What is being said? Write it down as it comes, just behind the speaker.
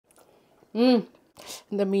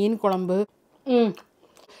இந்த மீன் குழம்பு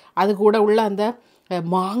அது கூட உள்ள அந்த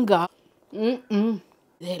மாங்காய்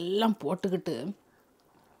இதெல்லாம் போட்டுக்கிட்டு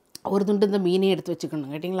ஒரு துண்டு இந்த மீனையும் எடுத்து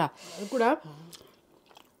வச்சுக்கணும் கேட்டிங்களா. அது கூட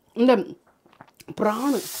இந்த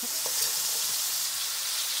பிரான்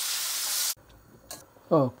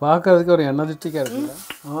பார்க்கறதுக்கு ஒரு எனர்ஜெட்டிக்காக இருக்குல்ல.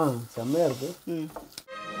 செம்மையாக இருக்குது.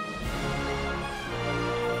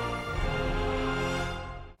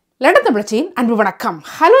 லண்டன் தமிழச்சின் அன்பு வணக்கம்.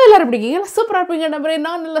 ஹலோ, எல்லோரும் எப்படி இருக்கீங்க? சூப்பராக இருப்பீங்க நம்பரே.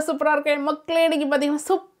 நான் நல்லா சூப்பராக இருக்கேன் மக்களே. இன்றைக்கி பார்த்தீங்கன்னா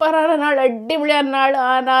சூப்பரான நாள், அடிப்படையான நாள்.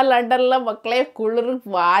 ஆனால் லண்டனில் மக்களே குளிர்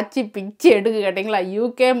வாச்சி பிச்சு எடுக்க கேட்டிங்களா.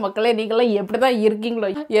 யூகே மக்களே நீங்களாம் எப்படி தான் இருக்கீங்களோ.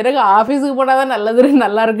 எனக்கு ஆஃபீஸுக்கு போனால் தான்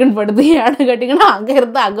நல்லா இருக்குன்னு படுது. ஏன்னு கேட்டிங்கன்னா அங்கே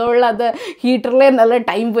இருந்து அங்கே உள்ள அந்த ஹீட்டர்லேயே நல்ல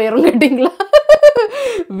டைம் போயிடும் கேட்டிங்களா.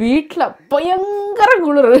 வீட்டில் பயங்கர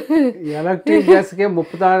குளிர். எலக்ட்ரிக் கேஸுக்கே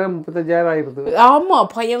 30,000-35,000 ஆயிடுது.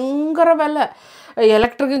 ஆமாம், பயங்கர விலை.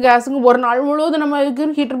 எலக்ட்ரிக்கு கேஸுங்க ஒரு நாள் முழுவதும் நம்ம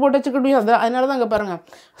இதுக்குன்னு ஹீட்டர் போட்டு வச்சுக்க முடியாது. அதனால தான் அங்கே பாருங்கள்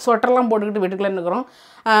ஸ்வெட்டர்லாம் போட்டுக்கிட்டு வீட்டுக்குள்ளே இருக்கிறோம்.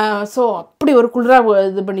 ஸோ அப்படி ஒரு குளிராக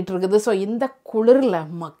இது பண்ணிகிட்டு இருக்குது. ஸோ இந்த குளிரில்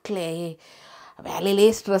மக்களே வேலையிலே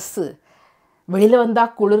ஸ்ட்ரெஸ்ஸு, வெளியில்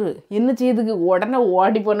வந்தால் குளிர், என்ன செய்யுதுக்கு உடனே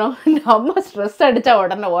ஓடி போனோம். நம்ம ஸ்ட்ரெஸ் அடித்தா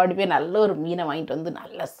உடனே ஓடி போய் நல்ல ஒரு மீனை வாங்கிட்டு வந்து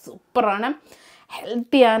நல்ல சூப்பரான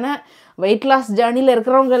ஹெல்த்தியான வெயிட் லாஸ் ஜேர்னியில்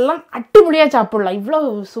இருக்கிறவங்க எல்லாம் அட்டுப்படியாக சாப்பிட்லாம். இவ்வளோ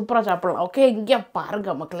சூப்பராக சாப்பிட்லாம். ஓகே, இங்கே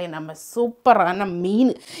பாருங்கள் மக்களே, நம்ம சூப்பரான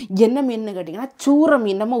மீன் என்ன மீன்னு கேட்டிங்கன்னா சூர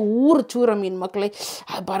மீன். நம்ம ஊர் சூர மீன் மக்களே.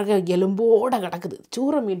 அது பாருங்கள் எலும்போடு கிடக்குது.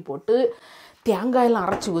 சூர மீன் போட்டு தேங்காயெல்லாம்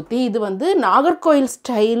அரைச்சி ஊற்றி, இது வந்து நாகர்கோவில்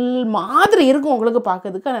ஸ்டைல் மாதிரி இருக்கும் உங்களுக்கு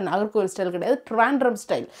பார்க்கறதுக்கு. ஆனால் நாகர்கோவில் ஸ்டைல் கிடையாது, ட்ரிவாண்ட்ரம்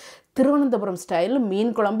ஸ்டைல், திருவனந்தபுரம் ஸ்டைல்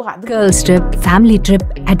மீன் குழம்பு. அது girls trip, family trip,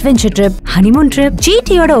 adventure trip, honeymoon trip,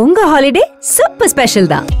 ஜிடியோட உங்க ஹாலிடே சூப்பர் ஸ்பெஷல்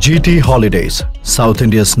தான். GT Holidays, South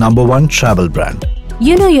India's #1 travel brand.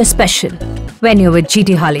 You know you're special when you're with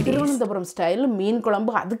GT Holidays. Thiruvananthapuram style மீன்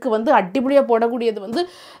குழம்பு. அதுக்கு வந்து அடிப்படையாக போடக்கூடியது வந்து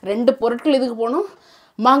 2 பொருட்கள் இதுக்கு போகணும்.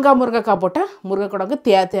 மாங்காய் முருங்கைக்காய் போட்டால் முருங்கைக்குழம்பு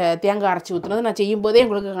தேங்காய் அரைச்சி ஊற்றுனது நான் செய்யும்போதே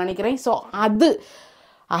உங்களுக்கு காணிக்கிறேன். ஸோ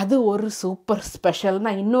அது ஒரு சூப்பர் ஸ்பெஷல்.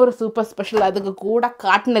 நான் இன்னொரு சூப்பர் ஸ்பெஷல் அதுக்கு கூட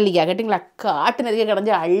காட்டு நெல்லிக்காய் கேட்டிங்களா. காட்டு நெல்லிக்காய்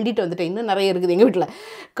கடைஞ்சி அள்ளிட்டு வந்துட்டேன். இன்னும் நிறைய இருக்குது எங்கள் வீட்டில்.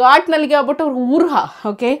 காட்டு நெல்லிக்காய் போட்டு ஒரு ஊறுகாய்.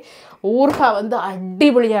 ஓகே, ஊறுகாய் வந்து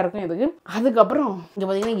அடிப்பொலியாக இருக்கும் இதுக்கு. அதுக்கப்புறம் இங்கே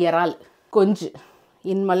பார்த்திங்கன்னா இறால் கொஞ்சு.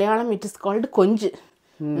 இன் மலையாளம் இட் இஸ் கால்டு கொஞ்சு.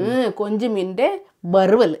 கொஞ்சு மீன்டே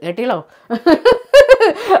வறுவல் கேட்டீங்களோ.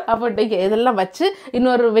 அப்போ இதெல்லாம் வச்சு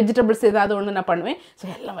இன்னொரு வெஜிடபிள்ஸ் ஏதாவது ஒன்று நான் பண்ணுவேன். ஸோ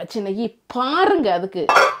எல்லாம் வச்சு இன்னைக்கு பாருங்கள். அதுக்கு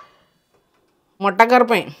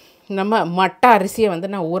மொட்டைக்கருப்பேன் நம்ம மட்டை அரிசியை வந்து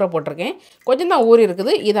நான் ஊற போட்டிருக்கேன். கொஞ்சம் தான் ஊறி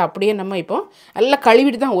இருக்குது. இதை அப்படியே நம்ம இப்போ நல்லா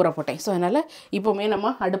கழுவிட்டு தான் ஊற போட்டேன். ஸோ அதனால் இப்போவுமே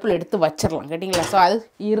நம்ம அடுப்பில் எடுத்து வச்சிடலாம் கேட்டிங்களா. ஸோ அது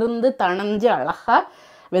இருந்து தணைஞ்சு அழகாக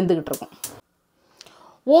வெந்துக்கிட்டு இருக்கும்.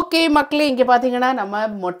 ஓகே மக்களே, இங்கே பார்த்தீங்கன்னா நம்ம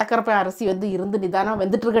மொட்டைக்கருப்பை அரிசி வந்து இருந்து நிதானம்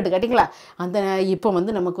வெந்துட்டுருக்கட்டு கேட்டிங்களா. அந்த இப்போ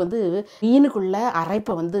வந்து நமக்கு வந்து மீனுக்குள்ளே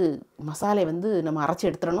அரைப்பை வந்து மசாலை வந்து நம்ம அரைச்சி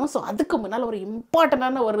எடுத்துடணும். ஸோ அதுக்கு முன்னால் ஒரு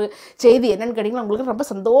இம்பார்ட்டண்டான ஒரு செய்தி என்னென்னு கேட்டிங்கன்னா, உங்களுக்கு ரொம்ப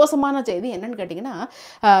சந்தோஷமான செய்தி என்னென்னு கேட்டிங்கன்னா,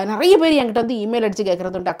 நிறைய பேர் என்கிட்ட வந்து இமெயில் அடித்து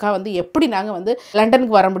கேட்குறது உண்டு, அக்கா வந்து எப்படி நாங்கள் வந்து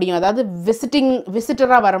லண்டனுக்கு வர முடியும், அதாவது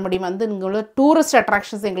விசிட்டராக வர முடியும், வந்து உங்களோட டூரிஸ்ட்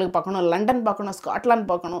அட்ராக்ஷன்ஸ் எங்களுக்கு பார்க்கணும், லண்டன் பார்க்கணும், ஸ்காட்லாந்து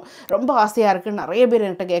பார்க்கணும், ரொம்ப ஆசையாக இருக்குன்னு நிறைய பேர்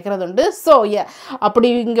என்கிட்ட கேட்குறது உண்டு. ஸோ அப்படி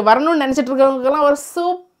இங்கே வரணும்னு நினச்சிட்டு இருக்கிறவங்களுக்கெல்லாம் ஒரு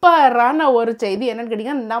சூப்பரான ஒரு செய்தி என்னென்னு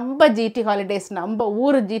கேட்டிங்கன்னா, நம்ம ஜிடி ஹாலிடேஸ், நம்ம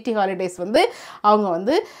ஊர் ஜிடி ஹாலிடேஸ் வந்து அவங்க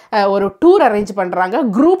வந்து ஒரு டூர் அரேஞ்ச் பண்ணுறாங்க.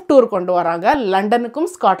 குரூப் டூர் கொண்டு வராங்க லண்டனுக்கும்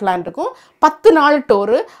ஸ்காட்லாண்டுக்கும். 10 நாள்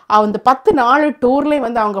டூரு. அந்த 10 நாள் டூர்லேயும்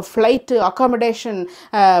வந்து அவங்க flight, accommodation,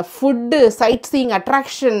 food, side seeing,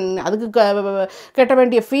 attraction, அதுக்கு கட்ட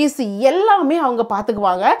வேண்டிய ஃபீஸ் எல்லாமே அவங்க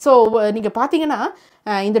பார்த்துக்குவாங்க. ஸோ நீங்கள் பார்த்தீங்கன்னா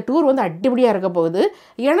இந்த டூர் வந்து அடிப்படியாக இருக்க போகுது.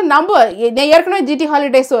 ஏன்னா நம்ம ஏற்கனவே ஜிடி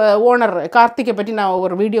ஹாலிடேஸ் ஓனர் கார்த்திகை பற்றி நான்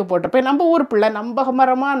ஒரு வீடியோ போட்டிருப்பேன். நம்ம ஊர் பிள்ளை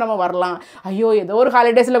நம்பகமரமாக நம்ம வரலாம். ஐயோ ஏதோ ஒரு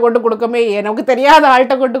ஹாலிடேஸில் கொண்டு கொடுக்கமே, எனக்கு தெரியாத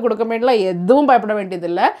ஆள்கிட்ட கொண்டு கொடுக்கமேலாம் எதுவும் பயப்பட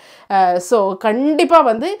வேண்டியதில்லை. ஸோ கண்டிப்பாக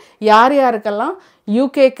வந்து யார் யாருக்கெல்லாம்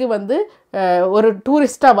யூகேக்கு வந்து ஒரு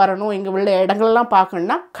டூரிஸ்ட்டாக வரணும், இங்கே உள்ள இடங்கள்லாம்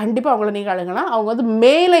பார்க்கணுன்னா கண்டிப்பாக அவங்கள நீங்கள் அழுகலாம். அவங்க வந்து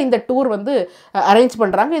மேலே இந்த டூர் வந்து அரேஞ்ச்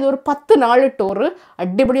பண்ணுறாங்க. இது ஒரு 10 நாள் டூரு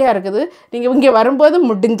அடிப்படியாக இருக்குது. நீங்கள் இங்கே வரும்போது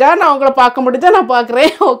முடிஞ்சால் நான் அவங்கள பார்க்க முடிஞ்சால் நான்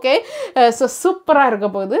பார்க்குறேன். ஓகே, ஸோ சூப்பராக இருக்க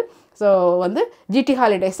போகுது. ஸோ வந்து ஜிடி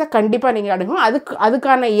ஹாலிடேஸை கண்டிப்பாக நீங்கள் அணுகணும்.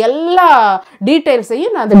 அதுக்கான எல்லா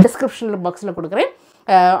டீட்டெயில்ஸையும் நான் அந்த டிஸ்கிரிப்ஷன் பாக்ஸில் கொடுக்குறேன்.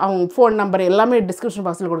 அவங்க ஃபோன் நம்பர் எல்லாமே டிஸ்கிரிப்ஷன்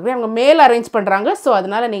பாக்ஸில் கொடுக்குறேன். அவங்க மேல் அரேஞ்ச் பண்ணுறாங்க. ஸோ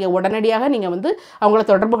அதனால் நீங்கள் உடனடியாக நீங்கள் வந்து அவங்கள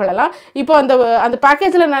தொடர்பு கொள்ளலாம். இப்போ அந்த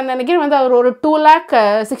பேக்கேஜில் நான் நினைக்கிறேன் வந்து அவர் ஒரு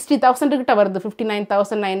 2,60,000 கிட்ட வருது.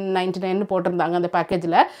 59,999 போட்டிருந்தாங்க அந்த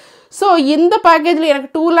பேக்கேஜில். ஸோ இந்த பேக்கேஜில் எனக்கு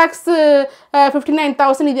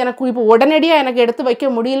 2,59,000 இது எனக்கு இப்போ உடனடியாக எனக்கு எடுத்து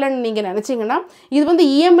வைக்க முடியலன்னு நீங்கள் நினச்சிங்கன்னா இது வந்து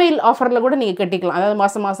இஎம்ஐ ஆஃபரில் கூட நீங்கள் கட்டிக்கலாம். அதாவது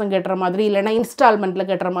மாதம் மாதம் கட்டுற மாதிரி இல்லைனா இன்ஸ்டால்மெண்ட்டில்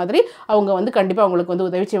கட்டுற மாதிரி அவங்க வந்து கண்டிப்பாக உங்களுக்கு வந்து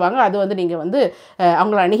உதவி செய்வாங்க. அது வந்து நீங்கள் வந்து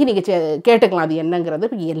அவங்கள அணுகி நீங்கள் கேட்டுக்கலாம் அது என்னங்கிறது.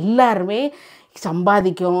 இப்போ எல்லாருமே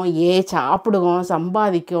சம்பாதிக்கும், சாப்பிடுவோம்,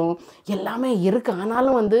 சம்பாதிக்கும், எல்லாமே இருக்குது.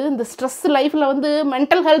 ஆனாலும் வந்து இந்த ஸ்ட்ரெஸ் லைஃப்பில் வந்து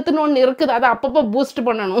மென்டல் ஹெல்த்துன்னு ஒன்று இருக்குது. அதை அப்பப்போ பூஸ்ட்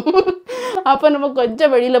பண்ணணும். அப்போ நம்ம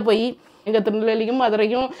கொஞ்சம் வெளியில் போய் எங்கள் திருநெல்வேலிக்கும்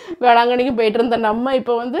மதுரைக்கும் வேளாங்கண்ணிக்கும் போயிட்டு இருந்த நம்ம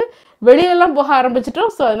இப்போ வந்து வெளியிலலாம் போக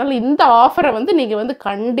ஆரம்பிச்சிட்டோம். ஸோ அதனால் இந்த ஆஃபரை வந்து நீங்கள் வந்து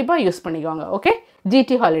கண்டிப்பாக யூஸ் பண்ணிக்குவாங்க. Okay,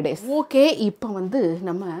 GT holidays. ஓகே, இப்போ வந்து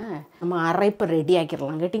நம்ம அரைப்பை ரெடி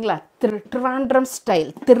ஆக்கிடலாம். கேட்டிங்களா?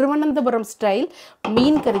 திருவனந்தபுரம் ஸ்டைல்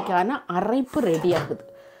மீன் கறிக்கான அரைப்பு ரெடி ஆகுது.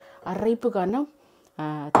 அரைப்புக்கான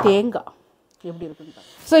தேங்காய் எப்படி இருக்குன்னு.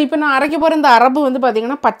 ஸோ இப்போ நான் அரைக்க போகிற இந்த அரப்பு வந்து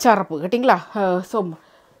பார்த்திங்கன்னா பச்சை அரப்பு. கேட்டிங்களா? ஸோ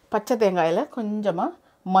பச்சை தேங்காயில் கொஞ்சமாக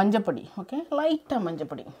மஞ்சப்பொடி. ஓகே, லைட்டாக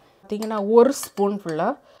மஞ்சப்பொடி பார்த்திங்கன்னா 1 ஸ்பூன்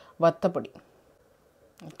ஃபுல்லாக வத்தப்பொடி.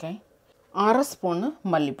 Okay, 1/2 spoon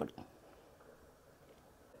மல்லிப்பொடி.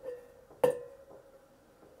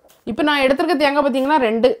 இப்போ நான் எடுத்துருக்க தேங்காய் பார்த்திங்கன்னா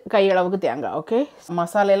 2 கையளவுக்கு தேங்காய். ஓகே,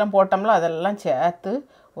 மசாலையெல்லாம் போட்டோம்ல அதெல்லாம் சேர்த்து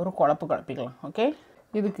ஒரு குழப்பிக்கலாம். ஓகே,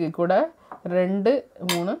 இதுக்கு கூட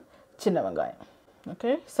 2-3 சின்ன வெங்காயம்.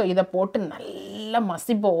 ஓகே, ஸோ இதை போட்டு நல்லா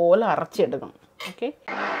மசி போல் அரைச்சி எடுக்கணும். ஓகே,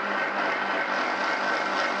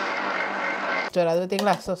 சரி, அது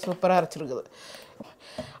பார்த்திங்களா? ஸோ சூப்பராக அரைச்சிருக்குது.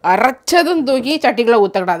 அரைச்சதும் தூக்கி சட்டிக்குள்ளே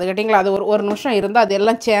ஊற்றக்கூடாது. கேட்டிங்களா? அது ஒரு நிமிஷம் இருந்தால் அது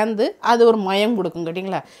எல்லாம் சேர்ந்து அது ஒரு மயம் கொடுக்கும்.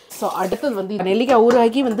 கேட்டிங்களா? ஸோ அடுத்தது வந்து நெல்லிக்காய்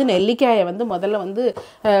ஊறாக்கி வந்து நெல்லிக்காயை வந்து முதல்ல வந்து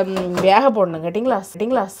வேக போடணும். கேட்டிங்களா?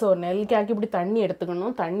 ஸோ நெல்லிக்காய்க்கு இப்படி தண்ணி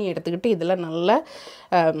எடுத்துக்கணும். தண்ணி எடுத்துக்கிட்டு இதில் நல்லா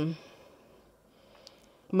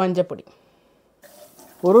மஞ்சப்பொடி.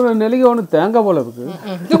 ஒரு நெல்லிக்காய் ஒன்று தேங்காய் போல் இருக்குது.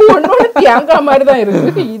 இது ஒன்று தேங்காய் மாதிரி தான்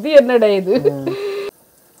இருக்குது. இது என்னடா இது?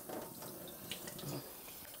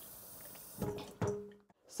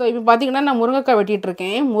 ஸோ இப்போ பார்த்திங்கன்னா நான் முருங்கைக்காய்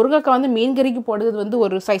வெட்டிகிட்ருக்கேன். முருங்கைக்காய் வந்து மீன் கறிக்கு போடுறது வந்து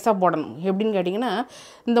ஒரு சைஸாக போடணும். எப்படின்னு கேட்டிங்கன்னா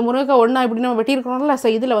இந்த முருங்கைக்காய் ஒன்றா இப்படி நம்ம வெட்டியிருக்கணும்ல, ஸோ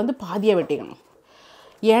இதில் வந்து பாதியாக வெட்டிக்கணும்.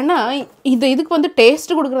 ஏன்னா இதுக்கு வந்து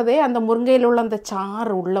டேஸ்ட்டு கொடுக்குறதே அந்த முருங்கையில் உள்ள அந்த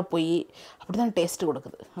சாறு உள்ளே போய் அப்படி தான் டேஸ்ட்டு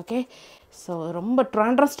கொடுக்குது. ஓகே, ஸோ ரொம்ப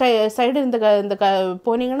ட்ராண்ட்ரஸ் சைடு இந்த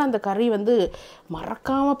போனீங்கன்னா அந்த கறி வந்து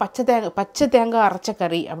மறக்காமல் பச்சை தேங்காய் அரைச்ச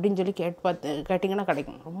கறி அப்படின்னு சொல்லி கேட்டிங்கன்னா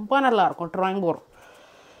கிடைக்கும். ரொம்ப நல்லாயிருக்கும். ட்ராங்கூர்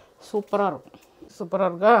சூப்பராக இருக்கும். சூப்பராக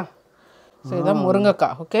இருக்கா? ஸோ இதான்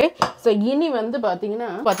முருங்கைக்காய். ஓகே, ஸோ இனி வந்து பார்த்திங்கன்னா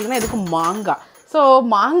இதுக்கு மாங்காய். ஸோ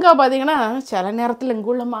மாங்காய் பார்த்திங்கன்னா சில நேரத்தில் இங்கே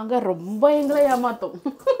உள்ள மாங்காய் ரொம்ப எங்களை ஏமாற்றும்.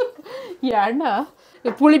 ஏன்னா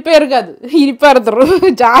புளிப்பே இருக்காது, இனிப்பாக இருந்துடும்.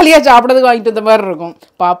 ஜாலியாக சாப்பிட்றதுக்கு வாங்கிட்டு வந்த மாதிரி இருக்கும்.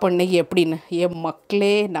 பார்ப்போம் இன்னைக்கு எப்படின்னு.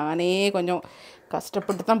 மக்களே நானே கொஞ்சம்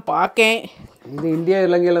கஷ்டப்பட்டு தான் பார்க்கேன். இது இந்தியா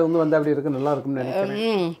இலங்கையில் வந்து அப்படி இருக்குது, நல்லா இருக்கும்னு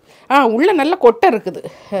நினைக்கிறேன். உள்ளே நல்ல கொட்டை இருக்குது.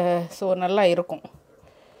 ஸோ நல்லா இருக்கும்.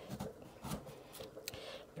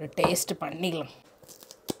 டேஸ்ட் பண்ணிக்கலாம்.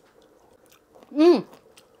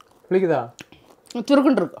 பிடிக்குதா?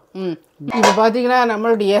 சுருக்குன்னு இருக்கும். இப்போ பார்த்தீங்கன்னா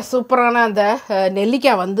நம்மளுடைய சூப்பரான அந்த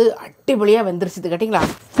நெல்லிக்காய் வந்து அடிப்பொலியாக வெந்துருச்சுது. கேட்டிங்களா?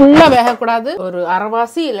 ஃபுல்லாக வேகக்கூடாது, ஒரு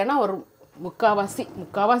அரைவாசி இல்லைன்னா ஒரு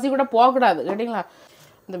முக்கால்வாசி கூட போகக்கூடாது. கேட்டிங்களா?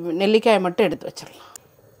 இந்த நெல்லிக்காயை மட்டும் எடுத்து வச்சிடலாம்.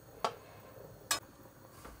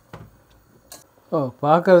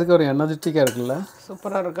 பார்க்கறதுக்கு ஒரு எனர்ஜெட்டிக்காக இருக்குல்ல?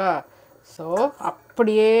 சூப்பராக இருக்கா? ஸோ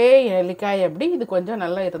அப்படியே நெல்லிக்காய் அப்படி இது கொஞ்சம்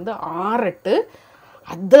நல்லா இருந்து ஆறட்டு,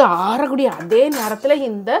 அது ஆறக்கூடிய அதே நேரத்தில்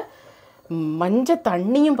இந்த மஞ்சள்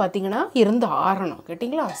தண்ணியும் பார்த்திங்கன்னா இருந்து ஆறணும்.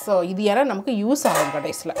 கேட்டிங்களா? ஸோ இது ஏன்னா நமக்கு யூஸ் ஆகும்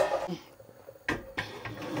கடைசியில்.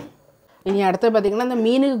 இனி அடுத்து பார்த்திங்கன்னா இந்த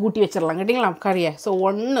மீனுக்கு கூட்டி வச்சிடலாம். கேட்டிங்களா? கறியை. ஸோ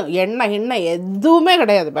எண்ணெய் எதுவுமே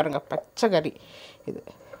கிடையாது. பாருங்கள், பச்சை கறி இது.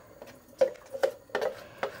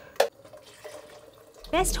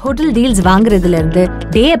 பெஸ்ட் ஹோட்டல் டீல்ஸ் வாங்குறதுல இருந்து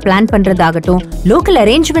டே பிளான் பண்றதாகட்டும், லோக்கல்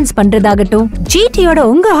அரேஞ்ச்மெண்ட்ஸ் பண்றதாகட்டும், ஜிடியோட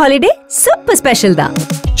உங்க ஹாலிடே சூப்பர் ஸ்பெஷல் தான்.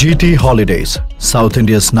 GT Holidays, South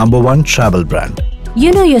India's #1 travel brand. You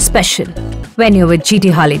know you're special when you're with GT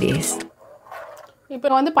Holidays. இப்போ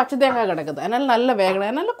வந்து பச்சை தேங்காய் கிடக்குது, அதனால நல்ல வேகணும்.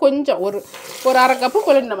 அதனால கொஞ்சம் ஒரு 1/2 கப்பு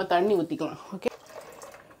போல நம்ம தண்ணி ஊற்றிக்கலாம். ஓகே,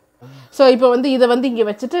 ஸோ இப்போ வந்து இதை வந்து இங்கே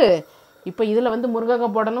வச்சுட்டு இப்போ இதில் வந்து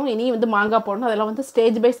முருங்கைக்காய் போடணும், இனி வந்து மாங்காய் போடணும். அதெல்லாம் வந்து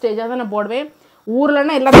ஸ்டேஜ் பை ஸ்டேஜாக தான் நான் போடுவேன்.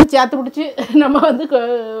 ஊர்லன்னா எல்லாத்தையும் சேர்த்து பிடிச்சி நம்ம வந்து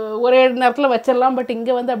ஒரே நேரத்தில் வச்சிடலாம். பட்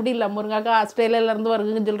இங்கே வந்து அப்படி இல்லை. முருங்கைக்காய் ஆஸ்திரேலியாவிலேருந்து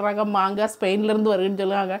வருதுன்னு சொல்கிறாங்க, மாங்காய் ஸ்பெயின்லேருந்து வருதுன்னு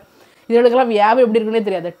சொல்லுவாங்க. இதோடக்கெல்லாம் வியாபம் எப்படி இருக்குன்னே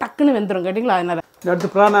தெரியாது, டக்குன்னு வெந்துடும். கேட்டிங்களா? அதனால்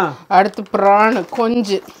அடுத்து ப்ரான்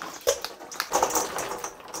கொஞ்சம்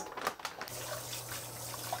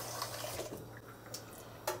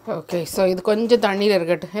ஓகே. ஸோ இது கொஞ்சம் தண்ணியில்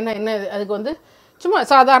இருக்கட்டும். என்ன அதுக்கு வந்து சும்மா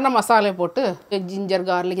சாதாரண மசாலா போட்டு ஜிஞ்சர்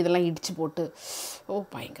கார்லிக் இதெல்லாம் இடித்து போட்டு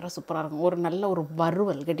பயங்கர சூப்பராக இருக்கும். ஒரு நல்ல ஒரு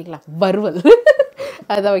வறுவல். கேட்டிங்களா? வறுவல்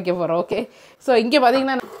அதுதான் வைக்க போகிறோம். ஓகே, ஸோ இங்கே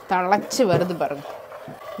பார்த்தீங்கன்னா தழைச்சி வருது பாருங்கள்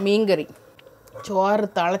மீன்கறி. சோறு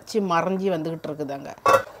தழைச்சி மறைஞ்சி வந்துக்கிட்டு இருக்குதாங்க.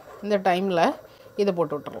 இந்த டைமில் இதை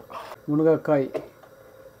போட்டு விட்டுருவோம். முருங்கைக்காய்,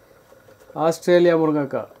 ஆஸ்திரேலியா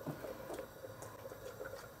முருங்கைக்காய்.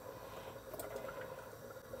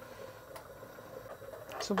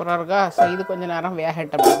 சூப்பராக இருக்கா? ஸோ இது கொஞ்சம் நேரம்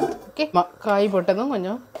வேகட்டும். ஓகே, காய் போட்டதும்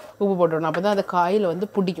கொஞ்சம் உப்பு போட்டுடணும், அப்போ தான் அந்த காயில் வந்து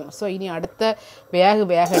பிடிக்கும். ஸோ இனி அடுத்த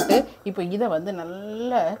வேகட்டு. இப்போ இதை வந்து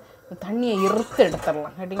நல்ல தண்ணியை இறுத்து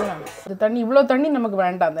எடுத்துடலாம் கேட்டிங்களா? இந்த தண்ணி இவ்வளோ தண்ணி நமக்கு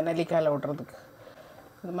வேண்டாம் அந்த நெல்லிக்காயில் விட்றதுக்கு.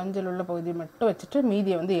 இந்த மஞ்சள் உள்ள பகுதியை மட்டும் வச்சுட்டு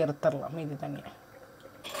மீதியை வந்து இறுத்துடலாம், மீதி தண்ணியை.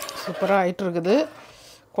 சூப்பராக ஆகிட்டு இருக்குது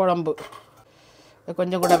குழம்பு.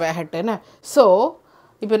 கொஞ்சம் கூட வேகட்டுன்னு. ஸோ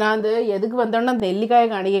இப்போ நான் வந்து எதுக்கு வந்தோன்னா அந்த நெல்லிக்காயை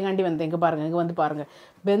காண்டி வந்தேன். இங்கே பாருங்கள், இங்கே வந்து பாருங்கள்,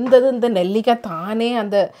 வெந்தது இந்த நெல்லிக்காய் தானே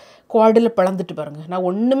அந்த குவாடில் பிளந்துட்டு பாருங்கள். நான்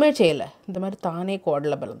ஒன்றுமே செய்யலை, இந்த மாதிரி தானே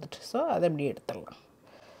குவாடில் பிளந்துட்டு. ஸோ அதை அப்படி எடுத்துடலாம்.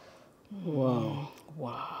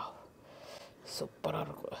 வா, சூப்பராக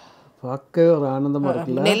இருக்கும். பார்க்கவே ஒரு ஆனந்தமாக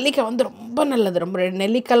இருக்குல்ல. நெல்லிக்காய் வந்து ரொம்ப நல்லது. ரொம்ப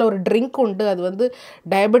நெல்லிக்காயில் ஒரு ட்ரிங்க் உண்டு, அது வந்து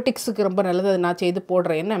டயபெட்டிக்ஸுக்கு ரொம்ப நல்லது. அதை நான் செய்து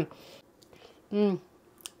போடுறேன். என்ன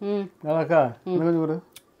நல்லாக்கா? கொஞ்சம் ஒரு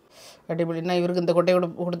அடிப்படைனா இவருக்கு இந்த கொட்டையை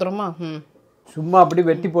கொடுத்துருமா? சும்மா அப்படி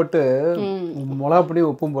வெட்டி போட்டு மிளகா பொடி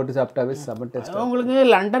உப்பும் போட்டு சாப்பிட்டாவே செம்ம டேஸ்ட். உங்களுக்கு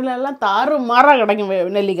லண்டன்ல எல்லாம் தாறு மாறாக கிடைக்கும்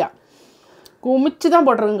நெல்லிக்காய். குமிச்சு தான்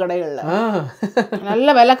போட்டிருக்கும் கடைகளில்.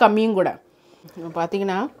 நல்ல விலை கம்மியும் கூட.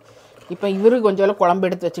 பார்த்தீங்கன்னா இப்போ இவருக்கு கொஞ்சம் குழம்பு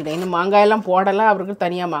எடுத்து வச்சுக்கிட்டேன். இன்னும் மாங்காயெல்லாம் போடலை, அவருக்கு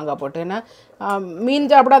தனியாக மாங்காய் போட்டு. ஏன்னா மீன்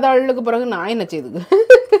சாப்பிடாத ஆளுக்கு பிறகு நான் என்ன செய்யுது.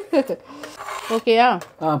 ஓகேயா?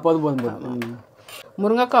 போதும்.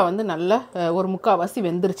 முருங்கைக்காய் வந்து நல்லா ஒரு முக்கால்வாசி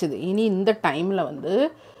வெந்துருச்சுது. இனி இந்த டைமில் வந்து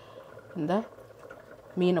இந்த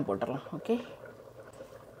மீனை போட்டுடலாம். ஓகே,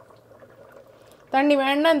 தண்ணி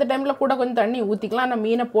வேணால் இந்த டைமில் கூட கொஞ்சம் தண்ணி ஊற்றிக்கலாம். ஆனால்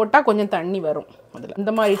மீனை போட்டால் கொஞ்சம் தண்ணி வரும் அதில்.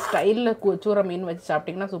 இந்த மாதிரி ஸ்டைலில் சூரை மீன் வச்சு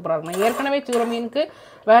சாப்பிட்டிங்கன்னா சூப்பராக இருக்கும். நான் ஏற்கனவே சூரை மீனுக்கு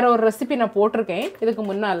வேறு ஒரு ரெசிபி நான் போட்டிருக்கேன் இதுக்கு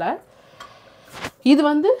முன்னால். இது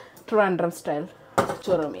வந்து ட்ராண்ட்ரம் ஸ்டைல்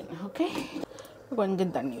சூரை மீன். ஓகே,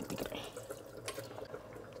 கொஞ்சம் தண்ணி ஊற்றிக்கிறேன்.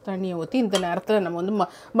 தண்ணியை ஊற்றி இந்த நேரத்தில் நம்ம வந்து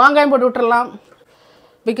மாங்காயம் போட்டு விட்டுறலாம்.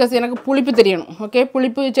 பிகாஸ் எனக்கு புளிப்பு தெரியணும். ஓகே,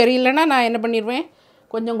 புளிப்பு சரியில்லைன்னா நான் என்ன பண்ணிடுவேன்,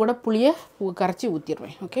 கொஞ்சம் கூட புளியை கரைச்சி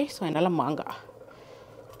ஊற்றிடுவேன். ஓகே, ஸோ அதனால் மாங்காய்.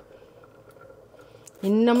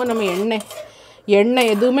 இன்னமும் நம்ம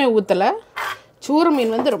எண்ணெய் எதுவுமே ஊற்றலை. சூரை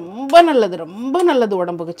மீன் வந்து ரொம்ப நல்லது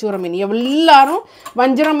உடம்புக்கு. சூரை மீன் எல்லாரும்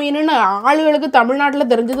வஞ்சர மீனுன்னு ஆளுகளுக்கு தமிழ்நாட்டில்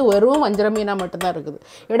தெரிஞ்சது வெறும் வஞ்சர மீனாக மட்டும்தான் இருக்குது.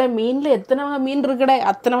 இட மீனில் எத்தனை வகை மீன் இருக்குடா,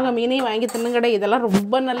 அத்தனை வகை மீனையும் வாங்கி தின்னுங்கடா. இதெல்லாம்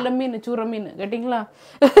ரொம்ப நல்ல மீன் சூரை மீன் கேட்டிங்களா?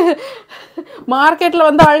 மார்க்கெட்டில்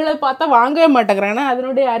வந்து ஆளுகளை பார்த்தா வாங்கவே மாட்டேங்கிறேன், ஏன்னா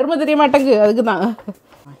அதனுடைய அருமை தெரிய மாட்டேங்குது. அதுக்கு தான்.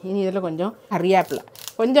 இனி இதில் கொஞ்சம் கறிவேப்பிலை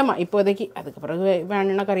கொஞ்சமாக இப்போதைக்கு, அதுக்கு பிறகு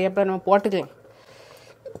வேணும்னா கறிவேப்பிலை நம்ம போட்டுக்கலாம்.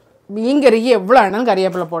 மீன்கறிக்கு எவ்வளோ வேணாலும்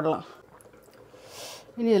கறிவேப்பிலை போடலாம்.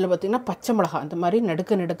 இனி இதில் பார்த்திங்கன்னா பச்சை மிளகா, அந்த மாதிரி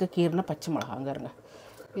நடுக்க கீறின பச்சை மிளகா. அங்கே இருங்க,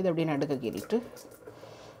 இது அப்படியே நடுக்க கீறிட்டு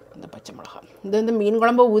இந்த பச்சை மிளகா. இந்த மீன்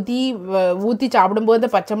குழம்பு ஊற்றி சாப்பிடும்போது இந்த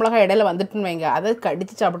பச்சை மிளகா இடையில வந்துட்டுன்னு வைங்க, அதை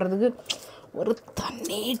கடித்து சாப்பிட்றதுக்கு ஒரு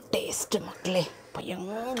தனி டேஸ்ட்டு மக்களே,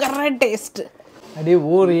 பயங்கர டேஸ்ட்டு. அப்படியே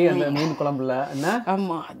ஊறி அந்த மீன் குழம்புல என்ன.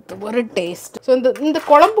 ஆமாம், அது ஒரு டேஸ்ட். ஸோ இந்த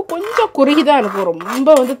குழம்பு கொஞ்சம் குறுகி தான் இருக்கும், ரொம்ப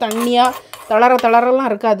வந்து தண்ணியாக தளரெல்லாம்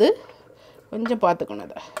இருக்காது. கொஞ்சம் பார்த்துக்கணும்.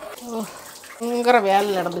 அதை பயங்கர வேலை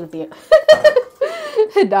நடந்துக்கிட்டே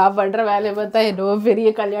நான் பண்ணுற வேலையை பார்த்தா என்னவோ பெரிய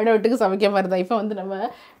கல்யாண வீட்டுக்கு சமைக்க மாதிரி தான். இப்போ வந்து நம்ம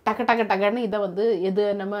டக்குன்னு இதை வந்து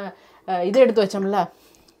நம்ம இதை எடுத்து வச்சோம்ல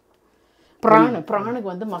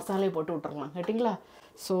ப்ரானுக்கு வந்து மசாலையை போட்டு விட்டுறலாம் கேட்டிங்களா?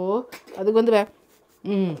 ஸோ அதுக்கு வந்து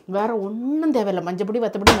வேறு ஒன்றும் தேவையில்லை. மஞ்சப்பொடி,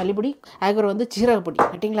 வத்தப்பொடி, மல்லிப்பொடி, அதுக்கப்புறம் வந்து சீரகப்பொடி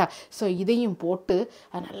கேட்டிங்களா? ஸோ இதையும் போட்டு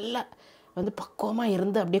அது நல்லா வந்து பக்குவமாக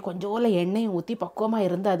இருந்து அப்படியே கொஞ்சோல எண்ணெயும் ஊற்றி பக்குவமாக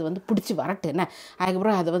இருந்து அது வந்து பிடிச்சி வரட்டுன்னு,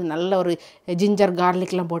 அதுக்கப்புறம் அதை வந்து நல்ல ஒரு ஜிஞ்சர்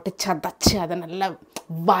கார்லிக்லாம் போட்டு சதைச்சி அதை நல்லா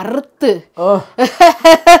வறுத்து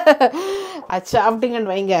அது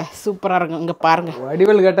சாப்பிட்டீங்கன்னு வைங்க, சூப்பராக இருக்கும். இங்கே பாருங்கள்,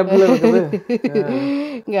 வடிவல் கேட்டப்பில் இருக்குது.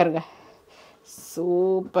 இங்கே இருங்க,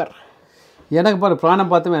 சூப்பர். எனக்கு பாரு,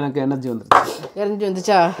 பிராணம் பார்த்துமே எனக்கு எனர்ஜி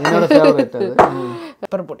வந்துச்சா? என்னோட ஃபேவரட் அது.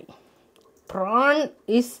 பெப்பர் பொடி. PRAN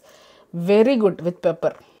is very good with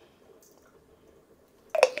pepper.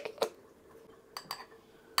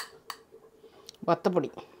 வத்தப்பொடி,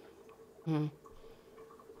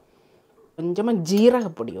 கொஞ்சமாக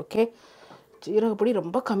ஜீரகப்பொடி. ஓகே, ஜீரகப்பொடி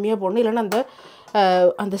ரொம்ப கம்மியாக போடணும், இல்லைன்னா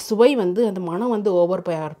அந்த சுவை வந்து அந்த மனம் வந்து ஓவர்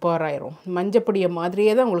ஆயிரும். மஞ்சப்பொடியை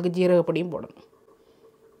மாதிரியே தான் உங்களுக்கு ஜீரகப்பொடியும் போடணும்.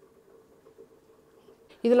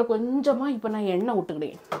 இதில் கொஞ்சமாக இப்போ நான் எண்ணெய்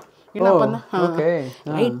விட்டுக்கிட்டேன். ஏன்னா அப்போ தான்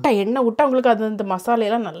லைட்டாக எண்ணெய் விட்டால் உங்களுக்கு அது அந்த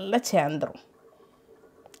மசாலையெல்லாம் நல்லா சேர்ந்துடும்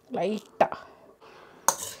லைட்டாக.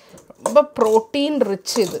 ரொம்ப ப்ரோட்டீன்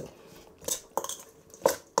ரிச் இது.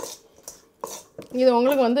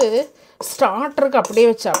 உங்களுக்கு வந்து ஸ்டார்டருக்கு அப்படியே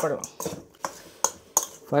வச்சு சாப்பிடலாம்.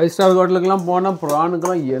 5 ஸ்டார் ஹோட்டலுக்கெல்லாம் போனால்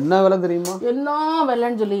ப்ரானுக்கெல்லாம் என்ன விலை தெரியுமா? என்ன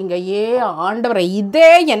விலைன்னு சொல்லிங்க. ஆண்டவரை,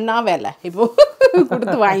 இதே என்ன விலை இப்போ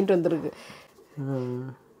கொடுத்து வாங்கிட்டு வந்துருக்கு.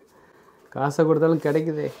 காசை கொடுத்தாலும்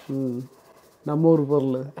கிடைக்குதே. நம்ம ஊர்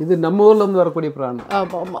பொருள் இது, நம்ம ஊரில் வந்து வரக்கூடிய ப்ரான்.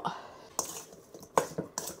 ஆமாம் ஆமாம்.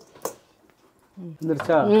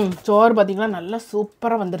 வந்துருச்சா? சோறு பார்த்தீங்கன்னா நல்லா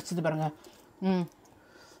சூப்பராக வந்துருச்சுது பாருங்க.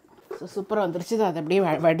 சூப்பராக வந்துருச்சு. அதை அப்படியே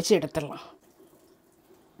வடித்து எடுத்துடலாம்.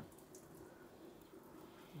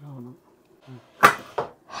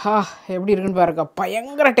 எப்படி இருக்குன்னு பாருங்க.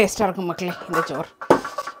 பயங்கர டேஸ்ட்டாக இருக்கும் மக்களே இந்த சோறு.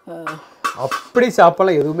 அப்படி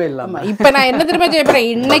சாப்பிடலாம் எதுவுமே இல்லாமல். இப்போ நான் என்ன திரும்ப செய்ய போகிறேன்,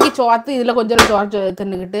 இன்னைக்கு சோத்து இதில் கொஞ்சம் சோறு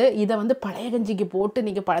தின்னுக்கிட்டு இதை வந்து பழைய கஞ்சிக்கு போட்டு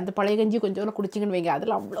நீங்கள் அந்த பழைய கஞ்சி கொஞ்சம் குடிச்சிங்கன்னு வைங்க,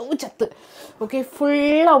 அதில் அவ்வளோ சத்து. ஓகே,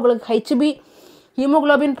 ஃபுல்லாக உங்களுக்கு ஹெச்பி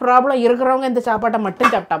ஹீமோகுளோபின் ப்ராப்ளம் இருக்கிறவங்க இந்த சாப்பாட்டை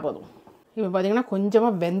மட்டும் சாப்பிட்டா போதும். இப்போ பார்த்தீங்கன்னா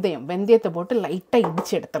கொஞ்சமாக வெந்தயத்தை போட்டு லைட்டாக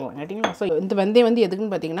இடித்து எடுத்துடலாம் கேட்டிங்களா. ஸோ இந்த வெந்தயம் வந்து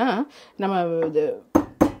எதுக்குன்னு பார்த்தீங்கன்னா நம்ம இது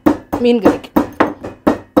மீன் கறிக்கு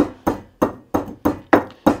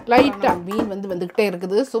லைட்டாக மீன் வந்துக்கிட்டே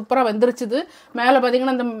இருக்குது. சூப்பராக வெந்துருச்சுது. மேலே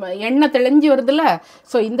பார்த்தீங்கன்னா இந்த எண்ணெய் தெளிஞ்சு வருதுல்ல.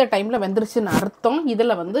 ஸோ இந்த டைமில் வெந்துருச்சுன்னு அர்த்தம்.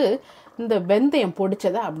 இதில் வந்து இந்த வெந்தயம்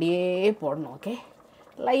பொடிச்சதை அப்படியே போடணும். ஓகே,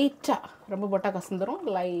 லைட்டாக, ரொம்ப போட்டால் கசந்துடும்,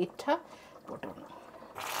 லைட்டாக போட்டுடணும்.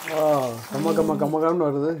 கம்மன்னு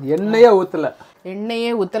வருது. எண்ணெயே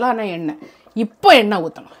ஊற்றலை. ஆனால் இப்போ எண்ணெய்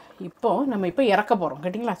ஊற்றணும். இப்போது நம்ம இறக்க போகிறோம்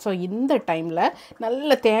கேட்டிங்களா. ஸோ இந்த டைமில்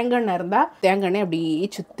நல்ல தேங்காய் எண்ணெய் இருந்தால் தேங்காய் எண்ணெய்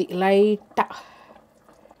அப்படியே சுற்றி லைட்டாக.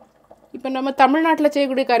 இப்போ நம்ம தமிழ்நாட்டில்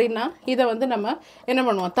செய்யக்கூடிய கறினா இதை வந்து நம்ம என்ன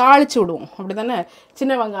பண்ணுவோம், தாளித்து விடுவோம். அப்படி தானே?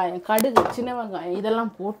 சின்ன வெங்காயம், கடுகு, சின்ன வெங்காயம்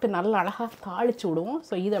இதெல்லாம் போட்டு நல்லா அழகாக தாளித்து விடுவோம்.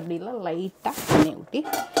 ஸோ இது அப்படிலாம் லைட்டாக எண்ணெய் ஊற்றி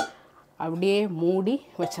அப்படியே மூடி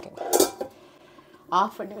வச்சிடலாம்.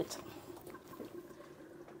 ஆஃப் பண்ணி வச்சிடலாம்.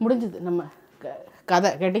 முடிஞ்சுது நம்ம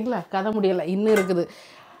கதை கேட்டிங்களா. கதை முடியலை, இன்னும் இருக்குது.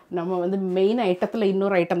 நம்ம வந்து மெயின் ஐட்டத்தில்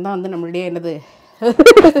இன்னொரு ஐட்டம் தான் வந்து நம்மளுடைய என்னது,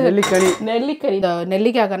 நெல்லிக்கறி.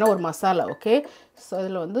 நெல்லிக்காய்க்கான ஒரு மசாலா. ஓகே, ஸோ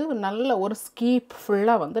அதில் வந்து நல்ல ஒரு ஸ்கீப்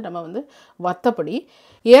ஃபுல்லாக வந்து நம்ம வந்து வத்தப்பொடி,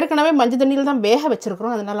 ஏற்கனவே மஞ்சள் தண்ணியில் தான் வேக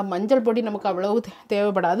வச்சுருக்குறோம். அதனால் மஞ்சள் பொடி நமக்கு அவ்வளவு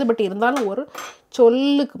தேவைப்படாது. பட் இருந்தாலும் ஒரு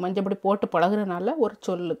சொல்லுக்கு மஞ்சள் பொடி போட்டு பழகுறதுனால ஒரு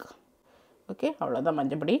சொல்லுக்கு. ஓகே, அவ்வளோதான்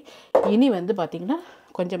மஞ்சள் பொடி. இனி வந்து பார்த்திங்கன்னா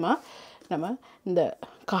கொஞ்சமாக நம்ம இந்த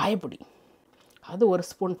காயப்பொடி, அது ஒரு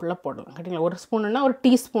ஸ்பூன் ஃபுல்லாக போடலாம் கேட்டிங்களா. ஒரு ஸ்பூனுன்னா ஒரு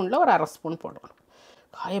டீஸ்பூனில் ஒரு 1/2 ஸ்பூன் போடலாம்.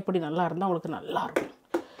 காயப்பொடி நல்லா இருந்தால் உங்களுக்கு நல்லாயிருக்கும்.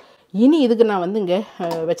 இனி இதுக்கு நான் வந்து இங்கே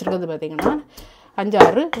வச்சுருக்கிறது பார்த்திங்கன்னா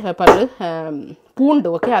 5-6 பல் பூண்டு.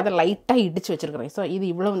 ஓகே, அதை லைட்டாக இடித்து வச்சுருக்கிறேன். ஸோ இது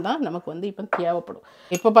இவ்வளவு தான் நமக்கு வந்து இப்போ தேவைப்படும்.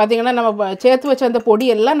 இப்போ பார்த்திங்கன்னா நம்ம சேர்த்து வச்ச அந்த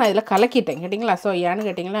பொடியெல்லாம் நான் இதில் கலக்கிட்டேன் கேட்டிங்களா. ஸோ ஏன்னு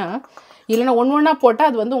கேட்டிங்கன்னா, இல்லைன்னா ஒன்றா போட்டால்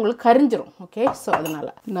அது வந்து உங்களுக்கு கரிஞ்சிரும். ஓகே, ஸோ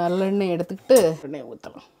அதனால் நல்லெண்ணெய் எடுத்துக்கிட்டு எண்ணெய்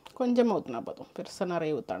ஊற்றலாம். கொஞ்சமாக ஊற்றினா போதும், பெருசாக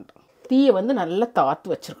நிறைய ஊற்றான்றோம். தீயை வந்து நல்லா தாத்து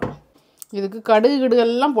வச்சுருக்கணும். இதுக்கு கடுகு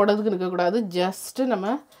கிடுகெல்லாம் போடுறதுக்கு இருக்கக்கூடாது. ஜஸ்ட்டு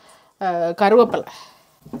நம்ம கருவேப்பிலை,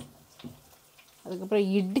 அதுக்கப்புறம்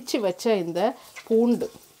இடித்து வச்ச இந்த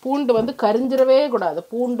பூண்டு வந்து கரிஞ்சிடவே கூடாது.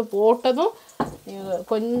 பூண்டு போட்டதும்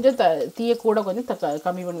கொஞ்சம் தீயை கூட கொஞ்சம்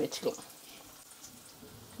கம்மி பண்ணி வச்சுக்கலாம்.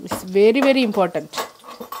 It's very very important.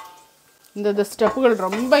 இந்த ஸ்டெப்புகள்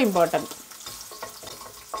ரொம்ப இம்பார்ட்டண்ட்.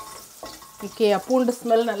 ஓகே, பூண்டு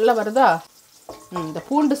ஸ்மெல் நல்லா வருதா? இந்த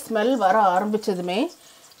பூண்டு ஸ்மெல் வர ஆரம்பித்ததுமே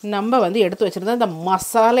நம்ம வந்து எடுத்து வச்சுருந்தா இந்த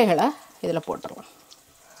மசாலைகளை இதில் போட்டுடலாம்.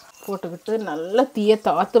 போட்டுக்கிட்டு நல்லா தீயை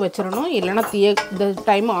தாத்து வச்சிடணும். இல்லைன்னா தீயை இந்த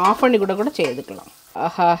டைம் ஆஃப் பண்ணி கூட செய்துக்கலாம்.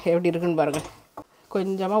 ஆஹா, எப்படி இருக்குன்னு பாருங்கள்.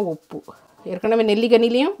 கொஞ்சமாக உப்பு, ஏற்கனவே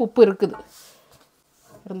நெல்லிக்கனிலையும் உப்பு இருக்குது,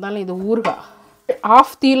 இருந்தாலும் இது ஊறுகாய்.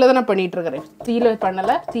 ஆஃப் தீயில் தான் நான் பண்ணிகிட்ருக்கிறேன். தீயில்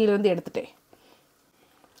பண்ணலை, தீயிலேருந்து எடுத்துட்டேன்.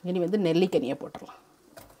 இனி வந்து நெல்லிக்கனியை போட்டுடலாம்.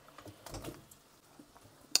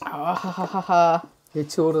 ஆஹாஹாஹா,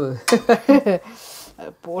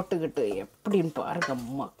 போட்டுக்கிட்டு எப்படின்னு பாருங்க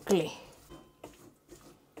மக்களே.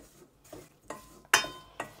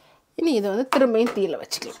 இனி இதை வந்து திரும்பியும் தீயில்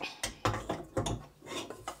வச்சுக்கலாம்.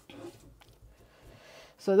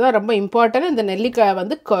 ஸோ இதுதான் ரொம்ப இம்பார்ட்டன்ட். இந்த நெல்லிக்காய்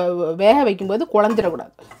வந்து வேக வைக்கும்போது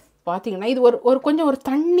குழஞ்சிடக்கூடாது. பார்த்தீங்கன்னா இது ஒரு கொஞ்சம் ஒரு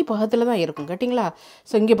தண்ணி பக்கத்தில் தான் இருக்கும் கேட்டிங்களா.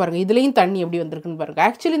 ஸோ இங்கே பாருங்கள், இதுலேயும் தண்ணி எப்படி வந்திருக்குன்னு பாருங்கள்.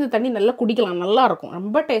 ஆக்சுவலி இந்த தண்ணி நல்லா குடிக்கலாம், நல்லாயிருக்கும்,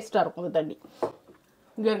 ரொம்ப டேஸ்ட்டாக இருக்கும் இந்த தண்ணி.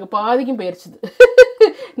 இங்கே இருக்க பாதிக்கும் போயிடுச்சுது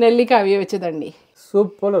நெல்லிக்காவியை வச்ச தண்ணி.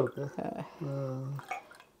 சூப்பராக இருக்கு.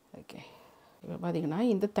 ஓகே, இப்போ பார்த்தீங்கன்னா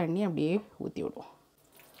இந்த தண்ணி அப்படியே ஊற்றி விடுவோம்.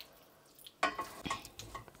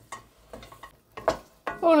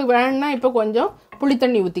 உங்களுக்கு வேணுன்னா இப்போ கொஞ்சம்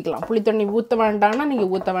புளித்தண்ணி ஊற்றிக்கலாம். புளித்தண்ணி ஊற்ற வேண்டாம்னா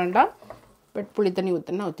நீங்கள் ஊற்ற வேண்டாம். பட் புளித்தண்ணி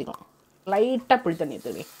ஊற்றினா ஊற்றிக்கலாம். லைட்டாக புளித்தண்ணி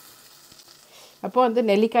ஊற்றுங்க. அப்போ வந்து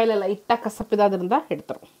நெல்லிக்காயில் லைட்டாக கசப்பு ஏதாவது இருந்தால்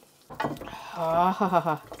எடுத்துரும்.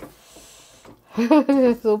 ஆஹாஹா,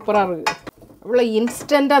 சூப்பராக இருக்குது. அவ்வளோ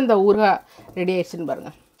இன்ஸ்டண்ட்டாக அந்த ஊறுகாய் ரெடி ஆயிடுச்சுன்னு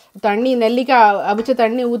பாருங்கள். தண்ணி நெல்லிக்காய் அவிச்ச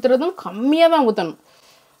தண்ணி ஊற்றுறதும் கம்மியாக தான் ஊற்றணும்.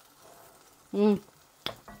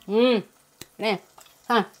 அண்ணே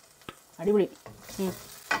அடிப்பொடி.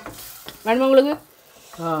 வேணுமா உங்களுக்கு?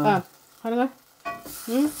 பாருங்க.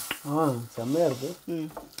 செம்மையாக இருக்குது.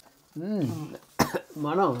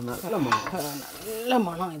 மனம் நல்ல மனம், நல்ல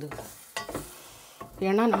மனம் இது.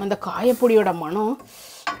 ஏன்னா நம்ம இந்த காயப்பொடியோட மனம்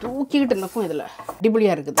தூக்கிக்கிட்டு இருக்கும். இதில்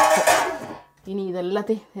அடிப்பொடியாக இருக்குது. இனி இது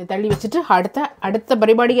எல்லாத்தையும் தள்ளி வச்சுட்டு அடுத்த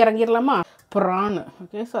பரிபாடிக்கு இறங்கிடலாமா? ப்ரான்.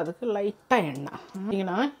 ஓகே, ஸோ அதுக்கு லைட்டாக எண்ணெய்.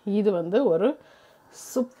 பார்த்தீங்கன்னா இது வந்து ஒரு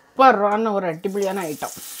சூப்பரான ஒரு அடிப்பொடியான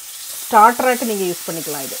ஐட்டம். ஸ்டார்டராட்டு நீங்கள் யூஸ்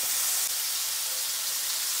பண்ணிக்கலாம். இது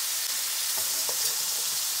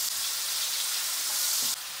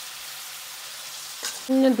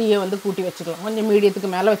கொஞ்சம் தீயை வந்து கூட்டி வச்சுக்கலாம், கொஞ்சம் மீடியத்துக்கு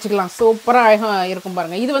மேலே வச்சுக்கலாம். சூப்பராக இருக்கும்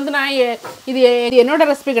பாருங்கள். இது வந்து நான் இது என்னோட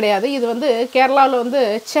ரெசிபி கிடையாது. இது வந்து கேரளாவில் வந்து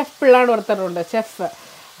செஃப் பிள்ளான்னு ஒருத்தர் உண்டு. செஃப்,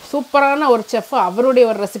 சூப்பரான ஒரு செஃப். அவருடைய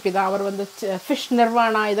ஒரு ரெசிபி தான். அவர் வந்து ஃபிஷ்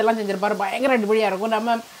நிர்வாணா இதெல்லாம் செஞ்சுருப்பார். பயங்கர அடிப்படியாக இருக்கும்.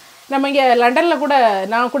 நம்ம இங்கே லண்டனில் கூட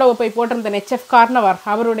நான் கூட போய் போட்டிருந்தேன் செஃப் கார்னவர்.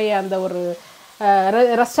 அவருடைய அந்த ஒரு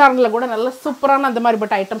ரெஸ்டாரண்ட்டில் கூட நல்ல சூப்பரான அந்த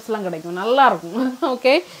மாதிரிப்பட்ட ஐட்டம்ஸ்லாம் கிடைக்கும், நல்லாயிருக்கும்.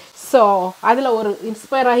 ஓகே, ஸோ அதில் ஒரு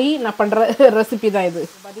இன்ஸ்பயர் ஆகி நான் பண்ணுற ரெசிபி தான் இது.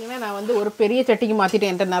 பார்த்திங்கன்னா நான் வந்து ஒரு பெரிய சட்டிக்கு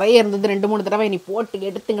மாற்றிட்டேன். என்கிட்ட நிறைய இருந்தது. 2-3 தடவை நீ போட்டு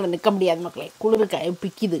எடுத்துங்கிற நிற்க முடியாது மக்களே, குளிருக்கு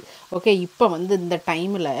பிக்குது. ஓகே, இப்போ வந்து இந்த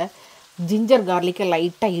டைமில் ஜிஞ்சர் கார்லிக்கை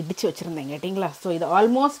லைட்டாக இடித்து வச்சுருந்தேன் கேட்டிங்களா. ஸோ இது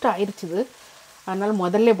ஆல்மோஸ்ட் ஆயிடுச்சுது. அதனால்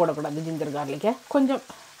முதல்ல போடக்கூடாது ஜிஞ்சர் கார்லிக்கை, கொஞ்சம்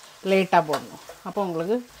லேட்டாக போடணும். அப்போ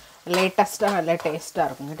உங்களுக்கு லேட்டஸ்ட்டாக நல்ல டேஸ்ட்டாக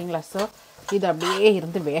இருக்கும் கேட்டிங்களா. ஸோ இது அப்படியே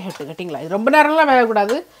இருந்து வேகட்டு கேட்டிங்களா. இது ரொம்ப நேரம்லாம்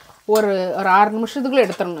வேகக்கூடாது. ஒரு 6 நிமிஷத்துக்குள்ளே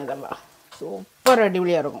எடுத்துடணும். இதெல்லாம் சூப்பர்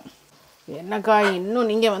அடிப்பொலியாக இருக்கும். என்னக்கா இன்னும்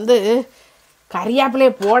நீங்கள் வந்து கறியாப்பிலே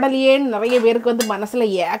போடலையேன்னு நிறைய பேருக்கு வந்து மனசில்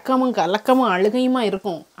ஏக்கமும் கலக்கமும் அழுகையுமா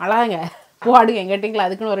இருக்கும். அழாங்க, போடுங்க கேட்டிங்களா.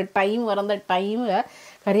 அதுக்குன்னு ஒரு டைம் வந்த டைமு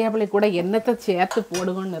கறியாப்பிலை கூட எண்ணத்தை சேர்த்து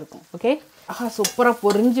போடுங்கன்னு இருக்கும். ஓகே, சூப்பராக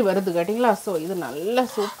பொரிஞ்சு வருது கேட்டிங்களா. ஸோ இது நல்லா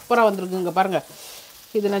சூப்பராக வந்துருக்குங்க பாருங்கள்.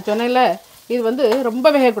 இது நான் சொன்னேன்ல, இது வந்து ரொம்ப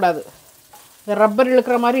வேகக்கூடாது. ரப்பர்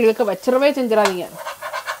இழுக்கிற மாதிரி இழுக்க வச்சிடவே செஞ்சிடாதீங்க.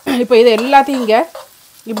 இப்போ இது எல்லாத்தையும் இங்கே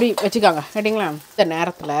இப்படி வச்சுக்காங்க கேட்டிங்களா. இந்த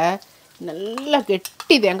நேரத்தில் நல்லா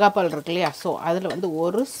கெட்டி தேங்காய் பால் இருக்கு இல்லையா. ஸோ அதில் வந்து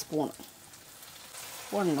 1 ஸ்பூன்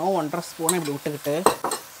 1.5 ஸ்பூனை இப்படி விட்டுக்கிட்டு,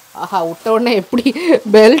 விட்ட உடனே எப்படி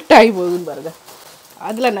பெல்ட் ஆகி போகுதுன்னு பாருங்க.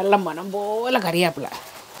 அதில் நல்ல மனம் போல் கறியாப்பிலை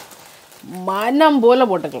மனம் போல்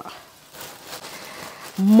போட்டுக்கலாம்.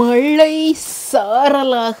 மழை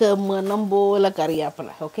சாரலாக மனம் போல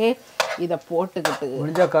கறியாப்பிலை. ஓகே, இதை போட்டுக்கிட்டு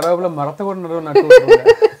முடிஞ்சா கருவேப்பிலை மரத்தை கூட நட்டு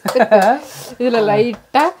இதில்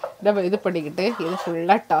லைட்டாக நம்ம இது பண்ணிக்கிட்டு இது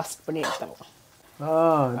ஃபுல்லாக டாஸ்ட் பண்ணி எடுத்துடலாம்.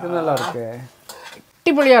 இது நல்லா இருக்கு,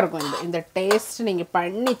 அடிப்பொலியாக இருக்கும். இந்த டேஸ்ட் நீங்கள்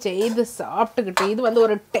பண்ணி செய்து சாப்பிட்டுக்கிட்டு இது வந்து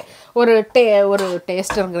ஒரு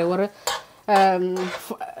டேஸ்ட்டுங்கிற ஒரு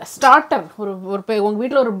ஸ்டார்டர். உங்கள்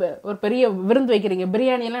வீட்டில் ஒரு பெரிய விருந்து வைக்கிறீங்க,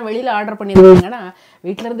 பிரியாணியெல்லாம் வெளியில் ஆர்டர் பண்ணியிருக்கீங்கன்னா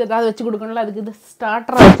வீட்டிலேருந்து ஏதாவது வச்சு கொடுக்கணும்ல, அதுக்கு இது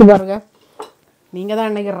ஸ்டார்டராக வச்சு பாருங்க. நீங்கள் தான்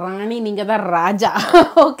அன்றைக்கி ராணி, நீங்கள் தான் ராஜா.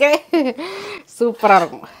 ஓகே, சூப்பராக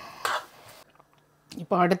இருக்கும்.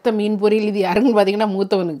 இப்போ அடுத்த மீன் பொரியல் இது யாருன்னு பார்த்தீங்கன்னா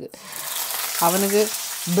மூத்தவனுக்கு. அவனுக்கு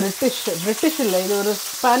பிரிட்டிஷ் இல்லை, இது ஒரு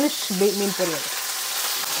ஸ்பானிஷ் மீன் பொரியல்.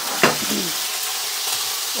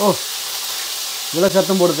 ஓ, இவ்வளோ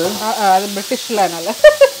சத்தம் போடுது. அது பிரிட்டிஷில். அதனால்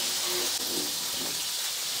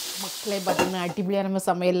மக்களே பார்த்தீங்கன்னா அடிப்படையாக நம்ம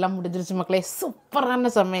சமையல்லாம் முடிஞ்சிருச்சு மக்களே.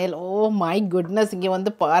 சூப்பரான சமையல். Oh my goodness. இங்கே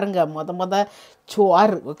வந்து பாருங்கள், மொத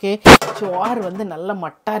சோறு. ஓகே, சோறு வந்து நல்ல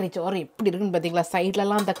மட்டாரி சோறு எப்படி இருக்குன்னு பார்த்தீங்களா.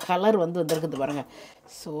 சைட்லலாம் அந்த கலர் வந்து வந்துருக்குது பாருங்கள்.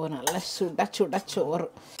 ஸோ நல்லா சுட சோறு.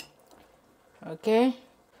 ஓகே,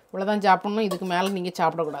 இவ்வளோதான் சாப்பிட்ணும். இதுக்கு மேலே நீங்கள்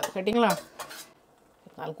சாப்பிடக்கூடாது கேட்டிங்களா.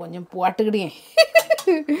 அது கொஞ்சம் போட்டுக்கிட்டே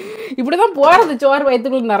இப்படி தான் போகிறது சோறு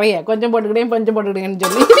வயிற்றுக்குள்ள நிறைய. கொஞ்சம் போட்டுக்கிட்டேன்னு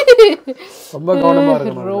சொல்லி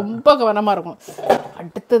ரொம்ப கவனமாக இருக்கும்.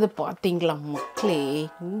 அடுத்தது பார்த்தீங்களா மக்களே,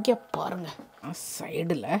 இங்கே பாருங்கள்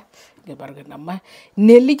சைடில் இங்கே பாருங்கள் நம்ம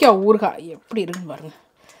நெல்லிக்காய் ஊறுகாய் எப்படி இருக்குன்னு பாருங்கள்.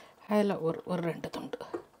 அதில் ஒரு 2 துண்டு.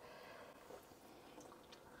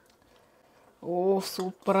 ஓ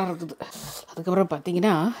சூப்பராக இருக்குது. அதுக்கப்புறம்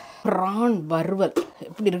பார்த்தீங்கன்னா ப்ரான் வறுவல்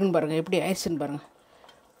எப்படி இருக்குன்னு பாருங்கள், எப்படி ஆயிடுச்சுன்னு பாருங்கள்.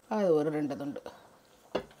 அது ஒரு 2 துண்டு.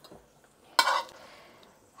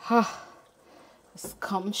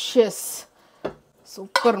 ஸ்கம்ஷியஸ்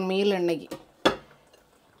சூப்பர் மீல். அன்னைக்கு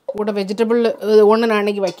கூட வெஜிடபிள் ஒன்று நான்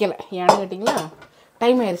அன்றைக்கி வைக்கலை. ஏன்னு கேட்டிங்களா,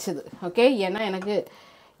 டைம் ஆயிடுச்சுது. ஓகே, ஏன்னா எனக்கு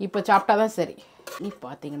இப்போ சாப்பிட்டா தான் சரி. நீ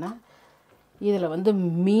பார்த்தீங்கன்னா இதில் வந்து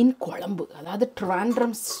மீன் குழம்பு, அதாவது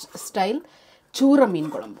ட்ராண்ட்ரம் ஸ்டைல் சூர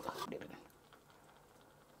மீன் குழம்பு அப்படி இருக்கு.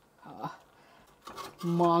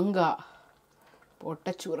 மாங்காய்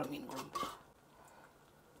போட்ட சூர மீன் குழம்பு.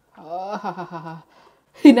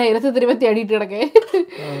 நான் 23 தேடிட்டு கிடக்கேன்.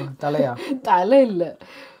 தலையா? தலை இல்லை,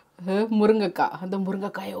 முருங்கைக்காய். அந்த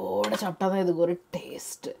முருங்கைக்காயோடு சாப்பிட்டா தான் இதுக்கு ஒரு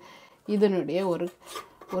டேஸ்ட்டு. இதனுடைய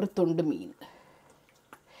ஒரு துண்டு மீன்.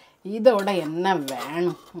 இதோட என்ன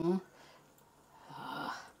வேணும்?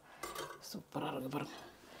 சூப்பராக இருக்குது பாருங்கள்.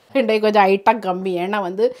 இன்றைக்கு கொஞ்சம் ஐட்டம் கம்மி, ஏன்னா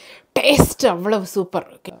வந்து டேஸ்ட் அவ்வளவு சூப்பர்.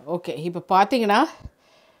 ஓகே இப்போ பார்த்தீங்கன்னா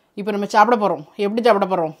இப்போ நம்ம சாப்பிட போகிறோம். எப்படி சாப்பிட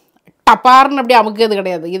போகிறோம்? டப்பார்னு அப்படி அமுக்கிறது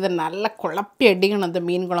கிடையாது. இதை நல்லா குழப்பி அடிக்கணும் அந்த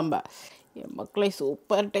மீன் குழம்ப. என் மக்களை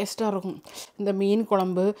சூப்பர் டேஸ்ட்டாக இருக்கும் இந்த மீன்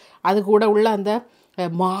குழம்பு. அது கூட உள்ள அந்த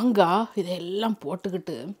மாங்காய் இதெல்லாம்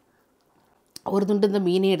போட்டுக்கிட்டு ஒரு துண்டு இந்த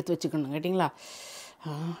மீனையும் எடுத்து வச்சுக்கணும் கேட்டிங்களா?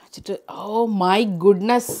 வச்சுட்டு ஓ மை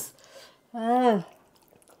குட்னஸ்.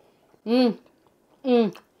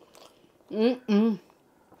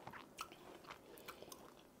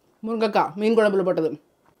 முருங்கைக்காய் மீன் குழம்புல போட்டது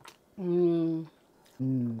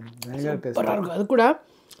சூப்பராக இருக்கும். அது கூட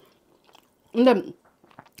இந்த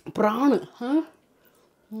பிராணு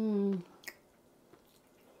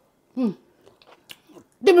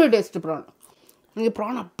அடிப்படை டேஸ்ட்டு ப்ரான். நீங்கள்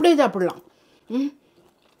ப்ரான் அப்படியே சாப்பிடலாம்.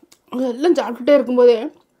 அதெல்லாம் சாப்பிட்டுட்டே இருக்கும்போதே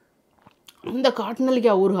இந்த காட்டு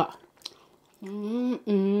நெல்லிக்காய் ஊறுகாய்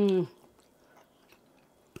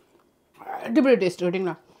அடிப்படை டேஸ்ட்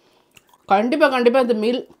கேட்டிங்களா? கண்டிப்பாக இந்த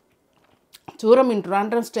மீல் சூர மீன்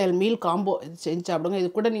ட்ராண்ட்ரன் ஸ்டைல் மீல் காம்போ இது செஞ்சு சாப்பிடுங்க. இது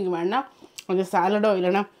கூட நீங்கள் வேணால் கொஞ்சம் சாலடோ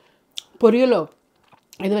இல்லைன்னா பொரியலோ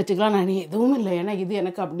இது வச்சுக்கலாம். நான் எதுவும் இல்லை, ஏன்னா இது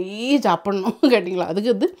எனக்கு அப்படியே சாப்பிட்ணும் கேட்டிங்களா?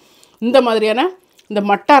 அதுக்கு இது இந்த மாதிரியான இந்த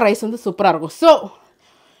மட்டா ரைஸ் வந்து சூப்பராக இருக்கும். ஸோ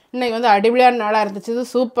இன்றைக்கி வந்து அடிப்படையான நாளாக இருந்துச்சு,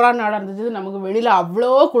 சூப்பரான நாளாக இருந்துச்சு. நமக்கு வெளியில்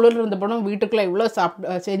அவ்வளோ குளிர் இருந்த படம் வீட்டுக்குள்ளே இவ்வளோ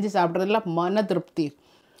செஞ்சு சாப்பிட்றதுல மன திருப்தி.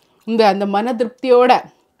 அந்த மன திருப்தியோட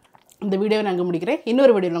இந்த வீடியோவை நாங்கள் முடிக்கிறேன்.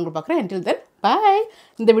 இன்னொரு வீடியோவில் உங்களுக்கு பார்க்குறேன். until then பாய்.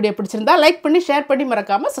 இந்த வீடியோ பிடிச்சிருந்தா லைக் பண்ணி ஷேர் பண்ணி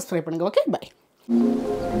மறக்காமல் சப்ஸ்கிரைப் பண்ணுங்கள். Okay bye.